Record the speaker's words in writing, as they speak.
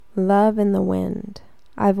Love in the wind.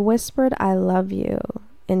 I've whispered I love you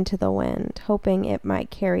into the wind, hoping it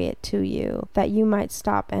might carry it to you, that you might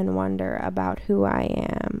stop and wonder about who I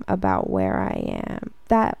am, about where I am,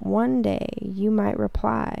 that one day you might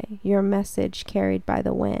reply, your message carried by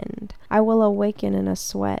the wind. I will awaken in a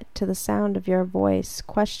sweat to the sound of your voice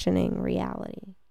questioning reality.